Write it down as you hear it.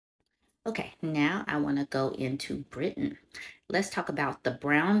Okay, now I want to go into Britain. Let's talk about the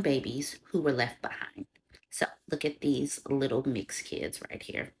brown babies who were left behind. So, look at these little mixed kids right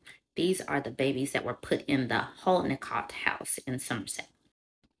here. These are the babies that were put in the Holnicott house in Somerset.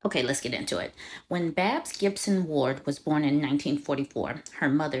 Okay, let's get into it. When Babs Gibson Ward was born in 1944, her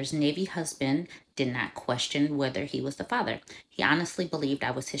mother's Navy husband did not question whether he was the father. He honestly believed I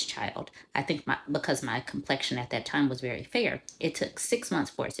was his child. I think because my complexion at that time was very fair. It took 6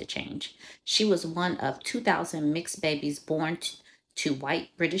 months for it to change. She was one of 2,000 mixed babies born to white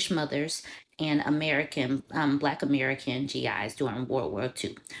British mothers and Black American GIs during World War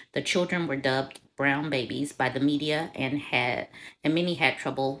II. The children were dubbed brown babies by the media and many had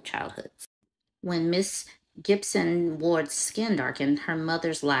troubled childhoods. When Miss Gibson Ward's skin darkened, her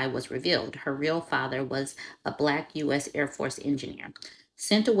mother's lie was revealed. Her real father was a black U.S. Air Force engineer.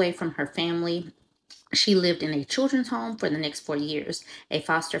 Sent away from her family, she lived in a children's home for the next 4 years. A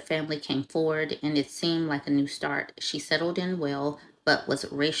foster family came forward, and it seemed like a new start. She settled in well, but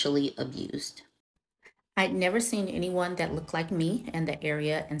was racially abused. I'd never seen anyone that looked like me in the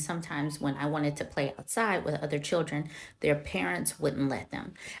area, and sometimes when I wanted to play outside with other children, their parents wouldn't let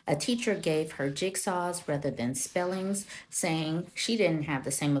them. A teacher gave her jigsaws rather than spellings, saying she didn't have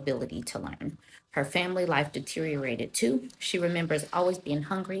the same ability to learn. Her family life deteriorated too. She remembers always being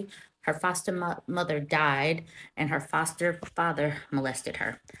hungry. Her mother died, and her foster father molested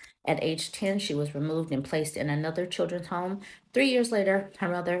her. At age 10, she was removed and placed in another children's home. 3 years later, her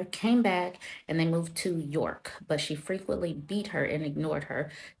mother came back and they moved to York, but she frequently beat her and ignored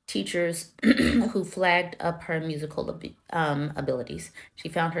her. Teachers who flagged up her abilities. She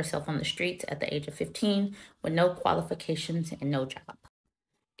found herself on the streets at the age of 15 with no qualifications and no job.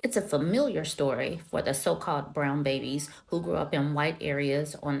 It's a familiar story for the so called brown babies who grew up in white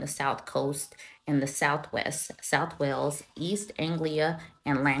areas on the South Coast and the Southwest, South Wales, East Anglia,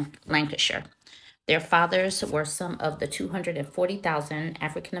 and Lancashire. Their fathers were some of the 240,000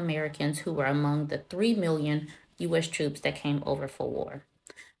 African Americans who were among the 3 million U.S. troops that came over for war.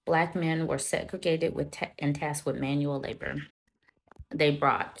 Black men were segregated and tasked with manual labor. They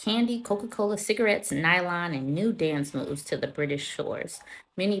brought candy, Coca Cola, cigarettes, nylon, and new dance moves to the British shores.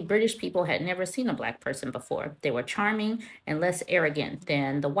 Many British people had never seen a black person before. They were charming and less arrogant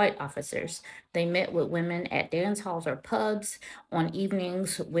than the white officers. They met with women at dance halls or pubs on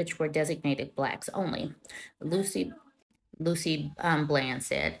evenings which were designated blacks only. Lucy Lucy Bland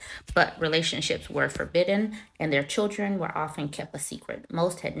said, but relationships were forbidden and their children were often kept a secret.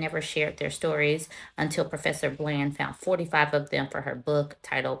 Most had never shared their stories until Professor Bland found 45 of them for her book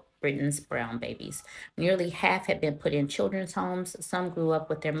titled Britain's Brown Babies. Nearly half had been put in children's homes. Some grew up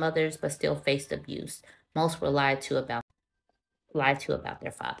with their mothers but still faced abuse. Most were lied to about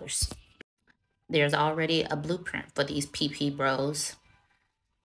their fathers. There's already a blueprint for these PP bros.